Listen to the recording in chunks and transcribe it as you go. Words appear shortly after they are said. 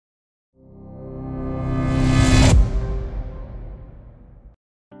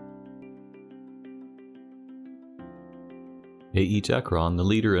AE Techron, the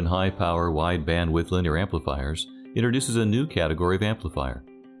leader in high-power, wide-bandwidth linear amplifiers, introduces a new category of amplifier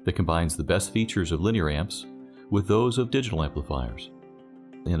that combines the best features of linear amps with those of digital amplifiers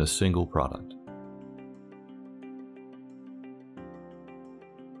in a single product.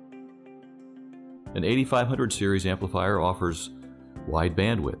 An 8500 series amplifier offers wide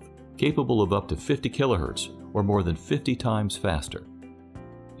bandwidth, capable of up to 50 kHz or more than 50 times faster,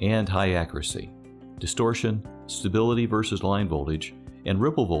 and high accuracy, distortion, stability versus line voltage, and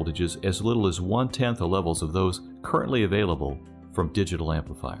ripple voltages as little as 1/10 the levels of those currently available from digital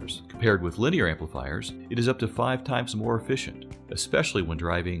amplifiers. Compared with linear amplifiers, it is up to 5 times more efficient, especially when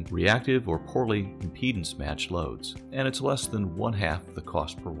driving reactive or poorly impedance matched loads, and it's less than 1/2 the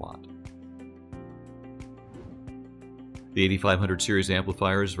cost per watt. The 8500 series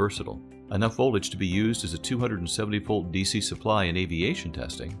amplifier is versatile, enough voltage to be used as a 270 volt DC supply in aviation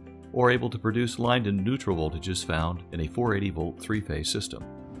testing, or able to produce line to neutral voltages found in a 480 volt three-phase system.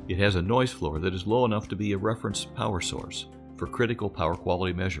 It has a noise floor that is low enough to be a reference power source for critical power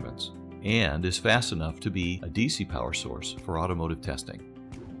quality measurements, and is fast enough to be a DC power source for automotive testing.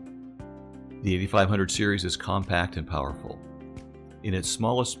 The 8500 series is compact and powerful. In its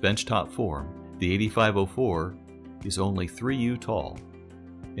smallest benchtop form, the 8504 is only 3U tall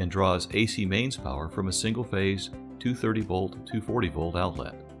and draws AC mains power from a single-phase 230 volt 240 volt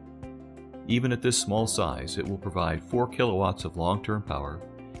outlet. Even at this small size, it will provide 4 kilowatts of long-term power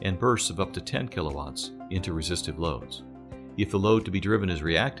and bursts of up to 10 kilowatts into resistive loads. If the load to be driven is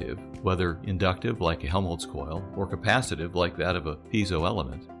reactive, whether inductive like a Helmholtz coil or capacitive like that of a piezo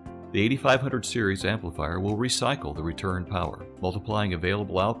element, the 8500 series amplifier will recycle the return power, multiplying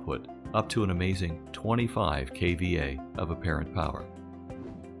available output up to an amazing 25 kVA of apparent power.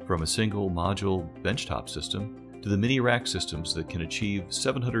 From a single module benchtop system to the mini rack systems that can achieve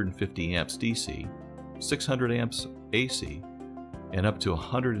 750 amps DC, 600 amps AC, and up to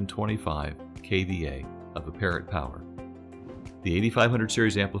 125 kVA of apparent power. The 8500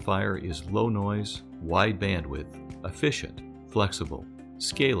 series amplifier is low noise, wide bandwidth, efficient, flexible,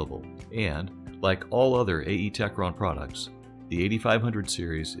 scalable, and, like all other AE Techron products, the 8500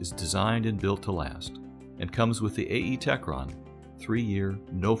 series is designed and built to last, and comes with the AE Techron 3-year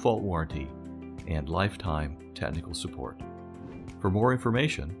no-fault warranty and lifetime technical support. For more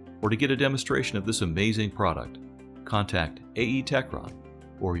information, or to get a demonstration of this amazing product, contact AE Techron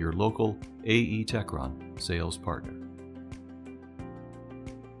or your local AE Techron sales partner.